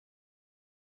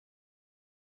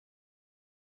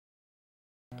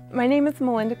My name is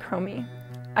Melinda Cromie.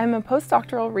 I'm a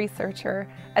postdoctoral researcher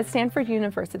at Stanford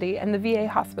University and the VA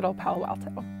Hospital, Palo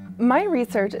Alto. My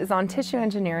research is on tissue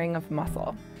engineering of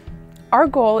muscle. Our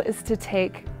goal is to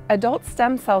take adult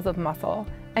stem cells of muscle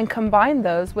and combine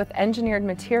those with engineered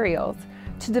materials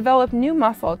to develop new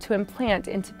muscle to implant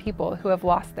into people who have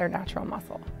lost their natural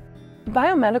muscle.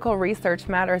 Biomedical research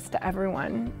matters to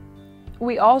everyone.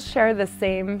 We all share the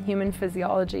same human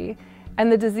physiology,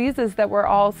 and the diseases that we're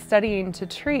all studying to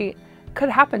treat could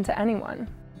happen to anyone.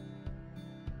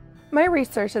 My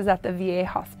research is at the VA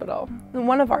hospital.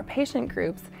 One of our patient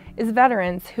groups is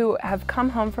veterans who have come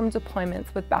home from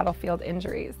deployments with battlefield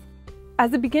injuries.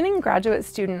 As a beginning graduate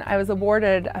student, I was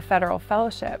awarded a federal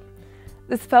fellowship.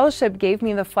 This fellowship gave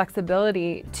me the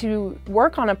flexibility to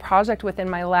work on a project within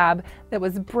my lab that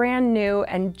was brand new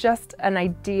and just an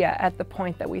idea at the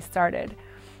point that we started.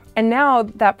 And now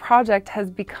that project has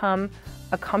become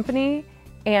a company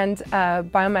and a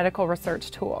biomedical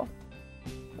research tool.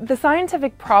 The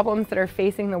scientific problems that are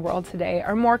facing the world today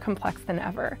are more complex than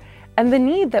ever, and the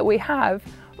need that we have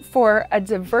for a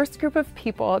diverse group of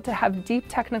people to have deep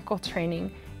technical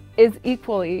training is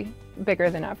equally bigger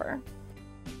than ever.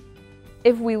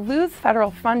 If we lose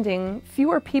federal funding,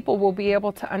 fewer people will be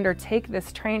able to undertake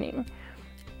this training.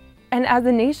 And as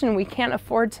a nation, we can't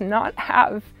afford to not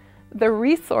have the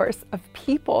resource of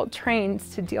people trained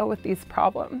to deal with these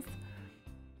problems.